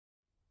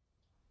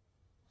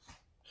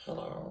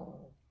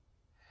Hello.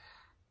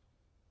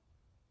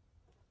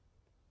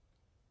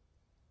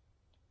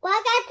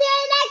 Welcome to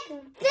the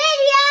next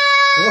video!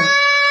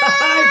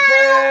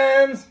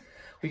 Hi, friends!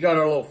 We got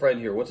our little friend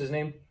here. What's his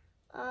name?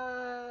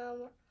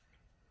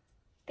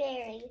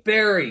 Barry.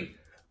 Barry.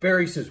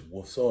 Barry says,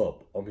 "What's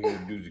up? I'm here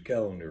to do the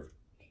calendar."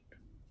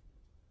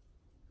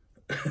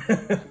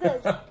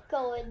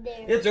 Go in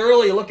there. It's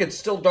early. Look, it's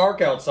still dark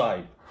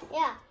outside.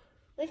 Yeah.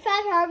 We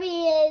found Harvey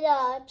in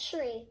a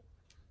tree.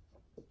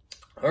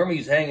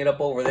 Hermie's hanging up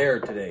over there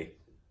today.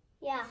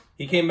 Yeah.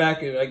 He came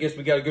back, and I guess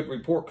we got a good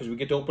report because we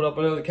get to open up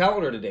another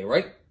calendar today,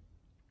 right?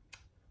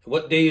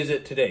 What day is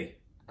it today?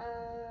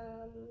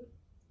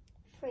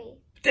 3.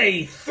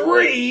 Day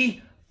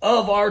 3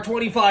 of our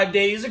 25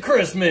 days of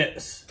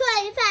Christmas.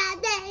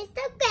 25 days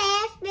to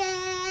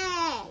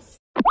Christmas.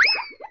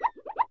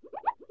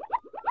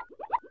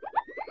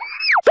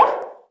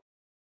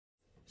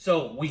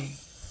 So we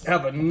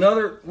have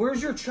another.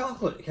 Where's your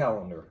chocolate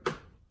calendar?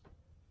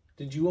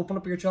 Did you open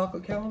up your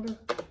chocolate calendar?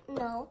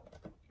 No.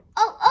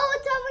 Oh,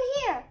 it's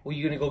over here. Well,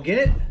 you gonna go get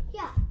it?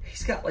 Yeah.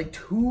 He's got like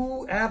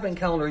 2 advent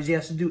calendars he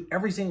has to do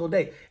every single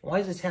day. Why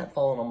is this hat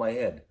falling on my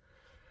head?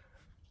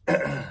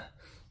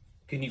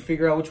 Can you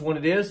figure out which one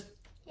it is?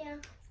 Yeah.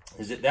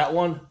 Is it that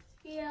one?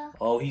 Yeah.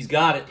 Oh, he's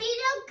got it.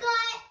 Peter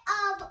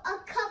got a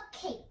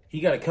cupcake. He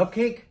got a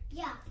cupcake?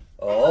 Yeah.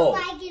 Oh.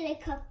 I get a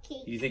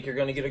cupcake. You think you're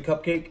gonna get a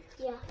cupcake?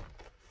 Yeah.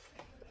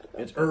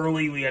 It's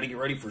early. We got to get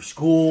ready for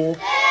school.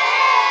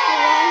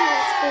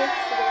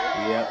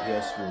 Yep, he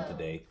has school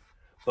today.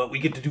 But we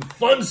get to do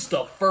fun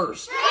stuff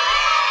first. Oh,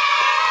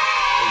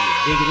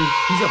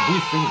 he's got blue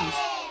fingers.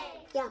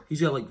 Yeah.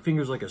 He's got like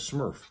fingers like a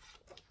Smurf.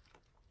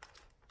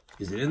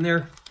 Is it in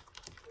there?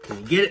 Can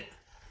you get it?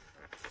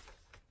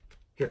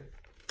 Here.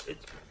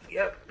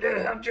 Yep.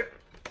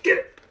 Get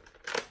it.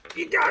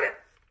 You got it.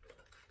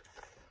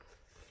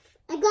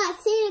 I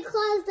got Santa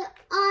Claus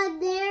on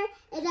there,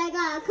 and I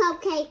got a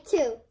cupcake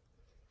too.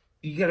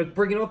 You got to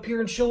bring it up here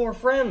and show our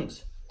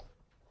friends.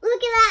 Look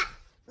at that.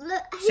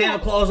 Look, Santa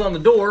Claus on the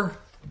door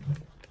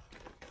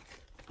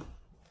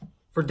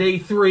for day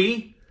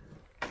 3.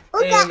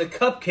 And the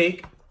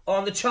cupcake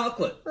on the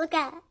chocolate. Look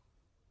at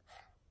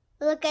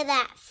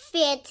that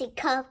fancy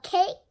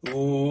cupcake.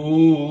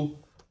 Ooh.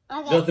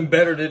 Okay. Nothing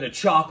better than a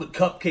chocolate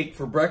cupcake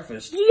for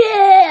breakfast.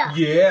 Yeah.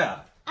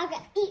 Yeah. I'm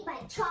gonna eat my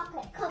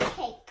chocolate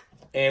cupcake.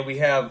 And we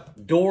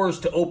have doors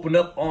to open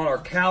up on our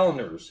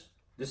calendars.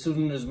 This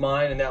one is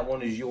mine and that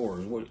one is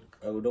yours.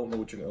 I don't know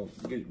what you're going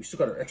to get. We still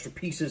got our extra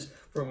pieces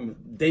from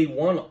day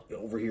 1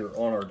 over here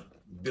on our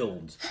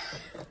builds.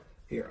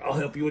 Here, I'll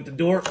help you with the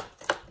door.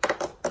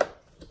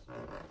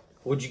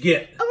 What'd you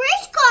get? A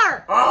race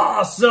car.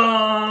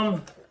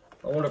 Awesome!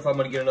 I wonder if I'm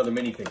going to get another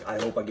minifig. I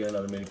hope I get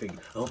another minifig.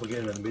 I hope I get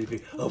another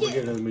minifig. I hope I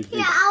get another minifig.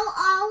 Yeah,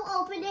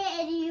 I'll open it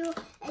and you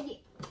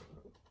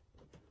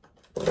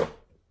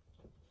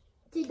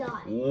do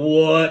not.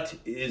 What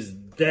is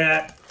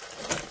that?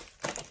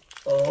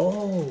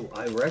 Oh,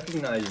 I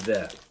recognize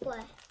that.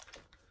 What?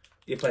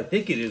 If I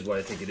think it is what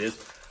I think it is,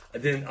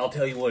 then I'll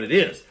tell you what it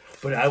is.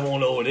 But I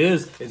won't know what it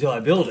is until I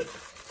build it.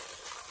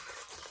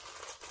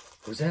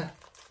 What's that?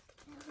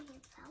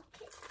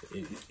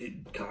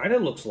 It kind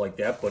of looks like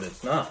that, but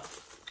it's not.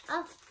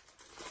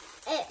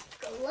 It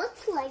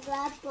looks like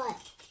that, but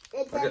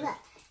it doesn't. Okay.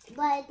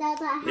 But it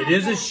doesn't have. It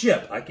is a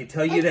ship. I can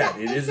tell you that.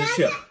 It is a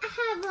ship.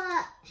 Have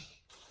a.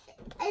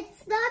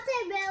 It's not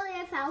a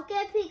Millennium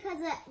Falcon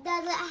because it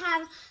doesn't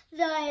have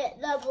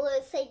the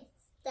blue thing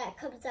that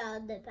comes out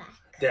in the back.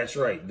 That's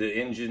right. The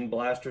engine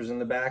blasters in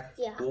the back.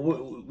 Yeah.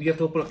 Well, we have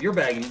to open up your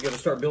bag, and you got to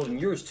start building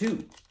yours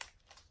too.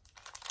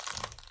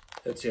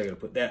 Let's see. I got to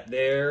put that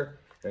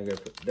there. And I got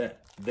to put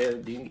that there.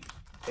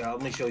 Yeah,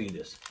 let me show you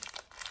this.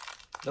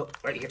 Nope,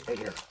 right here, right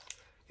here.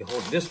 You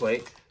hold it this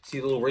way. See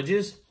the little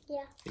ridges?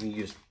 Yeah. And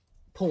you just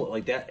pull it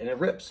like that, and it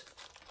rips.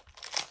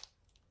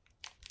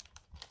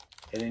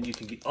 And then you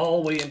can get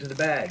all the way into the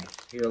bag.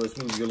 Here, let's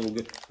move you a little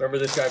bit. Remember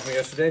this guy from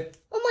yesterday?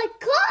 Oh my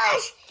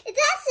gosh!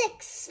 That's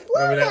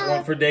exploded. Remember that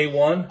one for day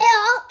 1? It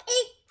all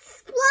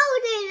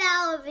exploded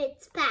out of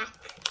its back.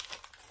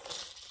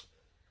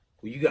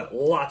 Well, you got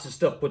lots of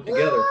stuff put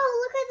together. Wow,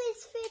 look at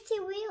these fancy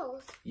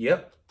wheels.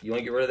 Yep. You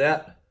want to get rid of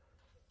that?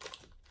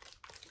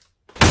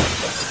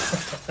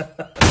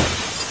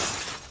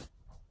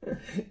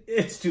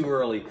 It's too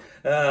early. Look,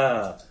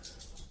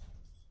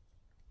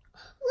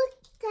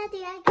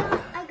 Daddy,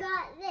 I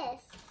got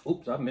this.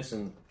 Oops, I'm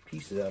missing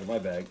pieces out of my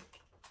bag.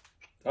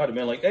 I'd have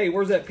been like, hey,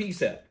 where's that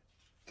piece at?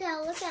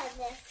 Now look at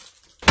this.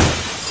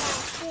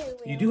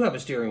 You do have a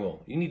steering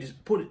wheel. You need to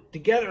put it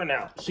together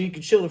now so you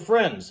can show the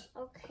friends.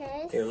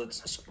 Okay. Here,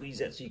 let's squeeze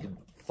that so you can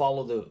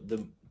follow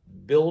the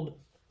build.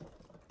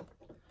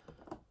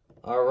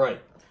 All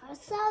right. I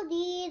also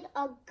need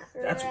a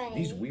gray.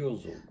 These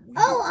wheels are weird.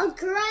 Oh, a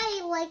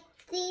gray like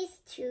these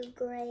 2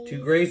 grays.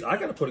 2 grays? I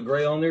got to put a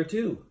gray on there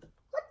too.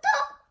 What the?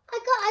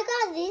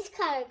 I got these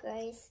kind of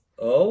grays.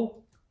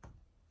 Oh.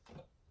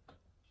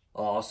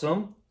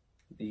 Awesome.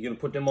 Are you going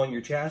to put them on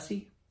your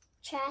chassis?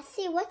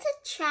 Chassis? What's a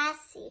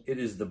chassis? It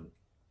is the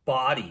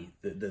body,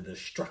 the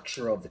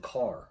structure of the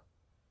car.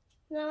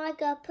 Now I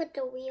gotta put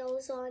the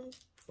wheels on.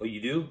 Oh,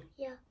 you do?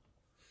 Yeah.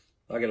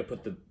 I gotta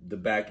put the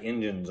back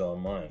engines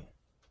on mine.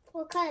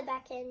 What kind of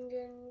back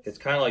engines? It's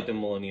kind of like the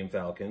Millennium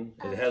Falcon.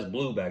 It has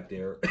blue back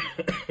there.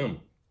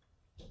 Let's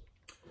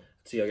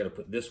see, I gotta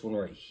put this one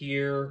right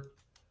here.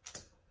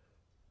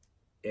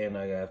 And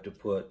I have to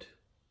put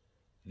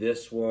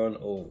this one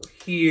over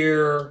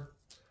here.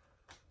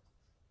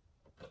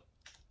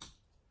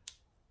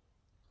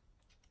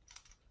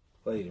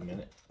 Wait a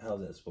minute.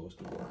 How's that supposed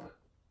to work?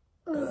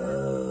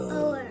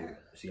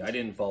 See, I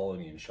didn't follow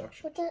any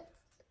instructions. What's it?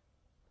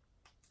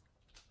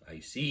 I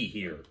see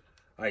here.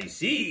 I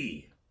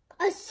see.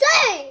 I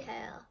see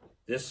here.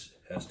 This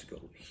has to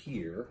go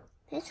here.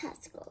 This has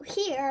to go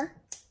here.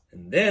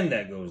 And then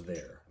that goes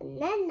there.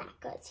 And then that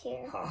goes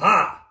here.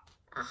 Ha-ha!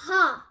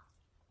 Aha.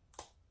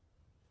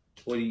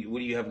 What are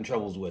you having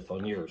troubles with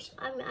on yours?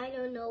 I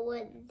don't know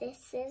what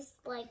this is.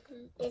 Like,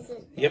 is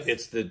it this? Yep,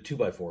 it's the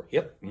 2x4.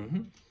 Yep.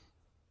 Mm-hmm.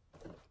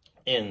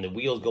 And the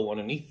wheels go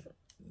underneath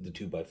the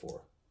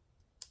 2x4.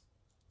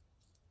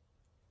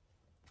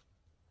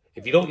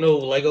 If you don't know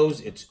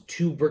Legos, it's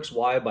 2 bricks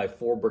wide by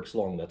 4 bricks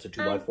long. That's a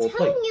 2x4 plate. I'm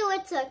telling you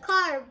it's a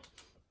car,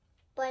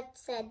 but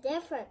it's a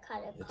different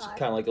kind of car. It's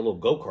kind of like a little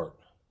go-kart.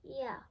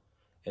 Yeah.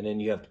 And then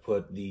you have to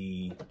put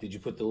the... Did you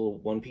put the little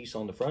one piece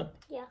on the front?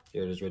 Yeah.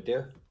 There it is right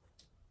there.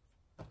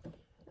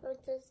 Where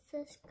does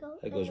this go?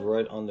 That goes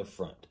right on the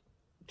front.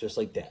 Just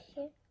like that.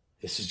 Here.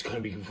 This is going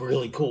to be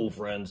really cool,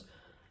 friends.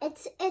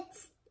 It's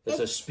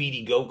a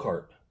speedy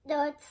go-kart.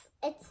 No,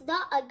 it's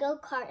not a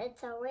go-kart.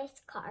 It's a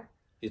race car.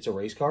 It's a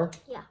race car?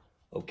 Yeah.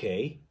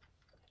 Okay.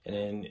 And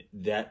then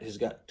that has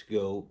got to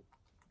go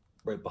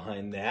right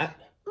behind that.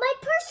 My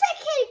person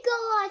can go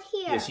on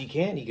here. Yes, he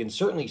can. He can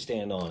certainly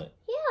stand on it.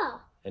 Yeah.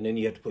 And then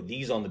you have to put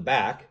these on the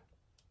back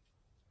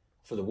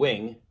for the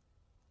wing.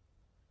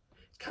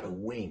 It's got a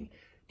wing.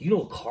 Do you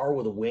know a car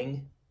with a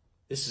wing?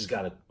 This has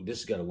got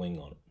a wing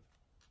on it.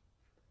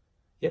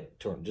 Yep,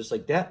 turn just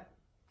like that.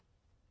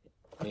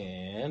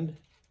 And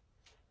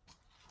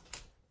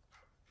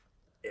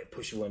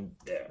push one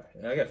there.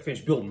 And I got to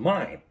finish building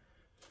mine.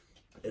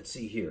 Let's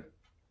see here.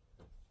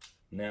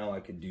 Now I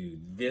could do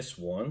this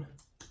one.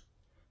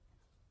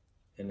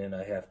 And then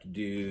I have to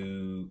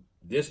do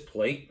this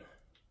plate.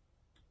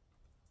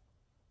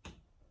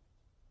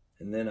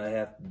 And then I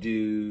have to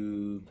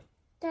do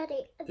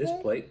Daddy, this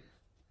plate.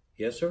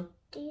 Yes, sir?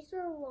 These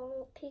are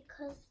wrong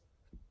because...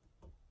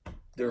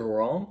 They're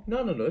wrong?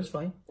 No, it's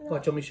fine. No.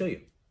 Watch, let me show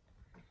you.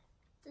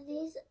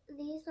 These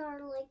are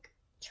like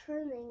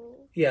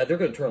turning. Yeah, they're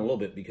going to turn a little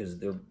bit because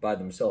they're by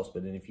themselves.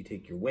 But then if you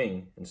take your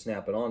wing and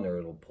snap it on there,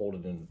 it'll hold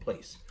it into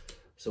place.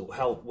 So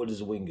what does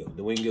the wing go?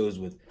 The wing goes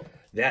with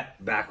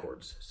that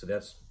backwards. So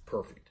that's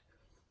perfect.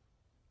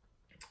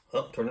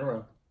 Oh, turn it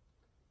around.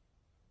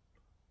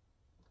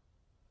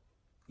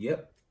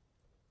 Yep.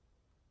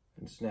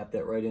 And snap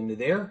that right into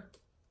there.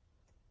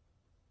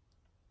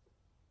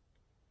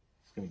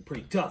 It's going to be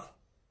pretty tough.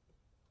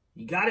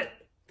 You got it?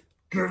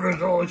 Give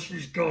it all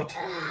she's got.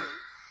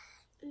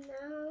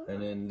 No.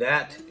 And then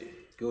that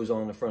goes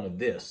on the front of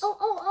this.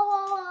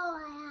 Oh.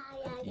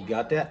 You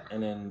got that?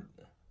 And then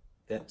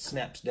that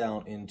snaps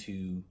down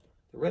into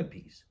the red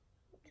piece.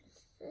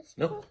 This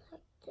Nope. goes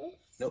like this?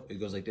 Nope, it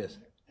goes like this.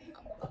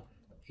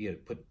 You got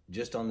to put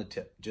just on the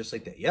tip, just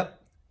like that.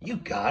 Yep, you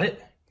got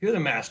it. You're the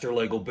master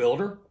Lego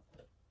builder.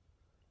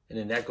 And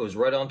then that goes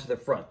right onto the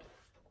front.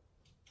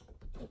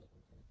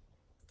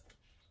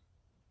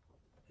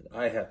 And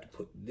I have to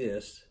put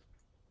this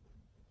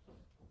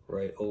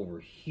right over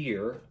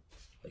here,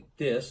 like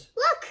this.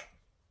 Look!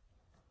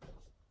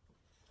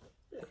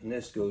 And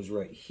this goes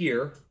right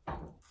here.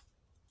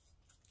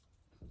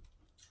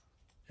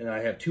 And I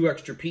have 2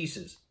 extra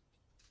pieces.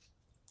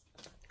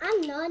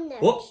 I'm not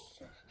next. Whoop.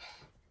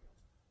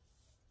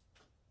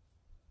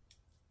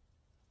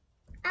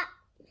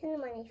 His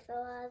money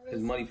fell out of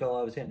His money fell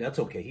out of his hand. That's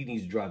okay. He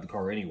needs to drive the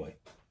car anyway.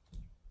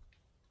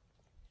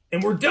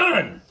 And we're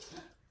done.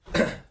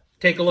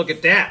 Take a look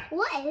at that.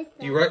 What is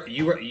that?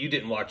 You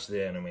didn't watch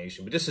the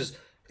animation, but this is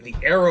the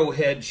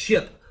Arrowhead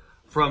ship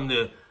from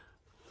the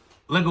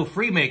Lego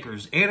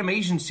Freemakers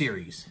animation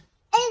series.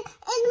 And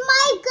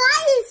my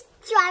guy is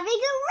driving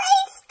a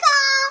race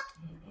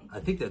car. I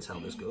think that's how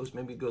this goes.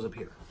 Maybe it goes up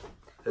here.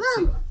 Let's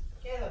Mom.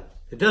 see.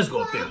 It does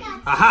go up there.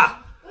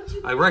 Aha!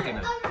 I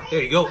recognize it.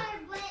 There you go.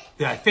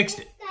 Yeah, I fixed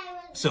it.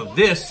 So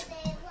this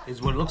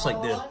is what it looks like,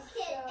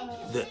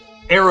 the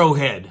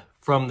Arrowhead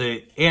from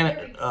the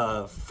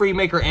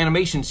Freemaker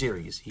animation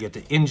series. You got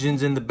the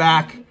engines in the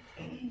back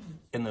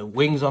and the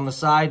wings on the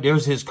side.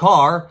 There's his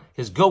car,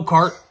 his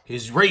go-kart,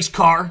 his race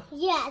car.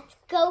 Yes,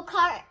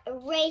 go-kart,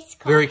 race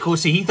car. Very cool.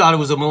 See, he thought it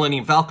was a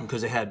Millennium Falcon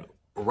because it had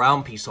a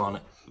round piece on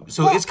it.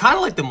 So it's kind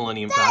of like the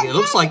Millennium Falcon. It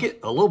looks like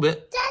it a little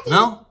bit. Daddy,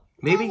 no?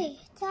 Maybe?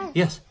 Daddy.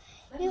 Yes.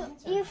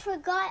 You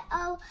forgot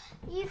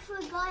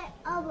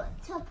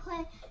to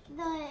put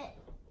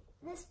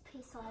this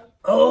piece on.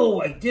 Oh,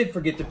 I did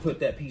forget to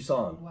put that piece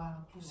on.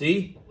 Wow.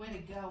 See? Way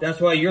to go.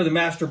 That's why you're the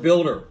master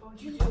builder. What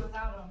would you do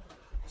without them?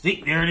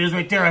 See, there it is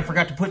right there. I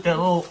forgot to put that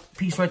little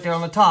piece right there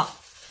on the top.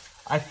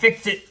 I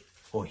fixed it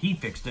Well, he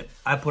fixed it.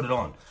 I put it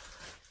on.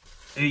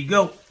 There you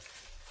go.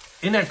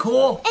 Isn't that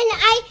cool? And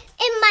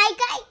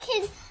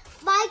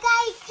my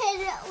guy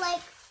can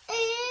like,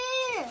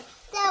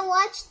 Dad,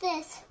 watch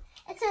this.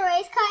 It's a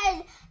race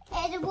car,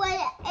 and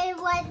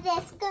when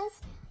this goes,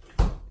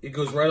 it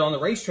goes right on the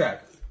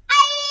racetrack.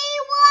 I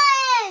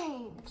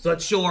won! So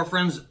let's show our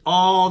friends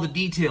all the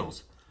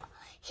details.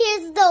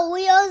 Here's the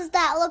wheels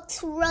that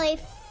looks really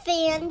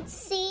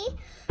fancy,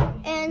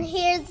 and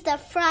here's the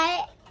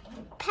front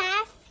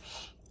path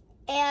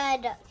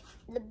and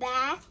the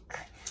back,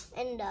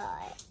 and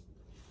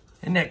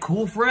Isn't that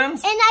cool,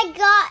 friends? and I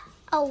got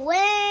a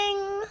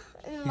wing.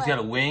 And He's got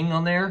a wing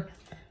on there.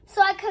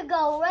 so I could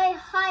go really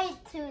high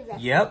to the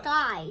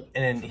sky.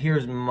 And then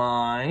here's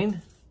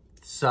mine.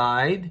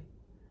 Side.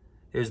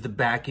 There's the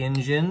back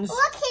engines.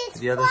 Look,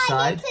 he's the other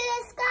flying side. into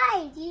the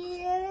sky.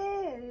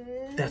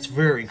 Yeah. That's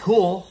very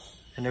cool.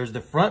 And there's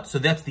the front. So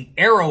that's the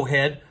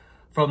arrowhead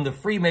from the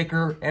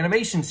Freemaker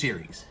animation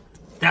series.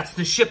 That's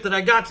the ship that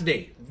I got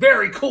today.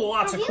 Very cool.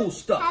 Lots of cool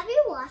stuff. Have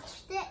you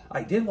watched it?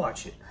 I did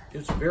watch it. It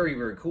was very,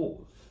 very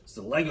cool. It's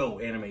the Lego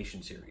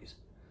animation series.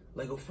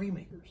 Lego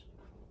Freemakers.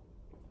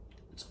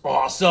 It's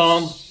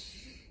awesome.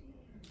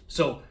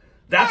 So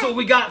that's what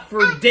we got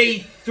for day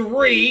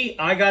 3.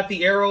 I got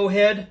the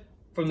arrowhead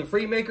from the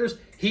Freemakers.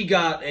 He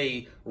got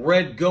a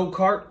red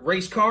go-kart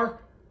race car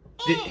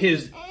that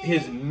his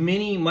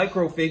mini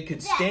microfig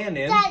could stand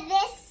in. That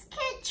this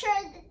could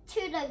turn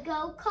to the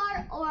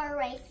go-kart or a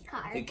race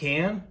car. It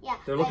can? Yeah.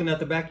 They're looking at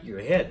the back of your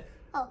head.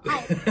 Oh,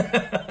 hi.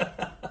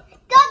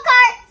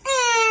 Go-kart!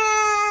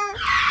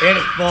 And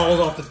it falls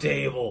off the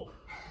table.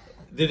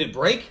 Did it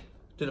break?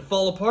 Did it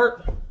fall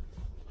apart?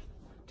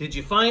 Did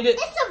you find it?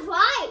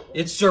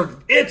 It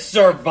survived. It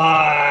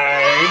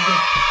survived.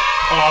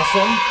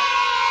 Awesome.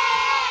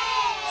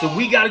 So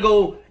we got to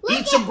go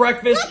eat some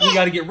breakfast. We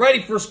got to get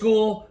ready for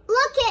school.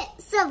 Look,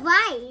 it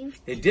survived.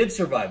 It did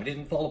survive. It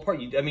didn't fall apart.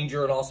 That means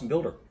you're an awesome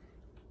builder.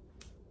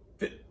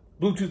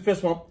 Bluetooth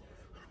fist bump.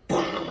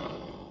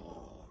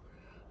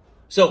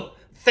 So,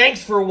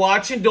 thanks for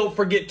watching. Don't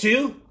forget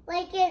to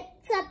Like it,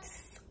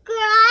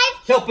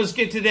 subscribe, help us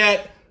get to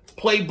that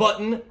play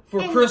button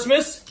for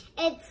Christmas.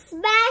 and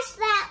smash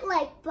that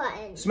like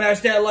button. Smash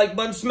that like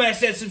button. Smash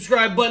that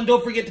subscribe button.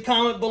 Don't forget to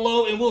comment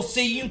below, and we'll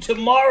see you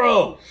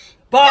tomorrow.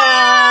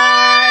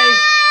 Bye.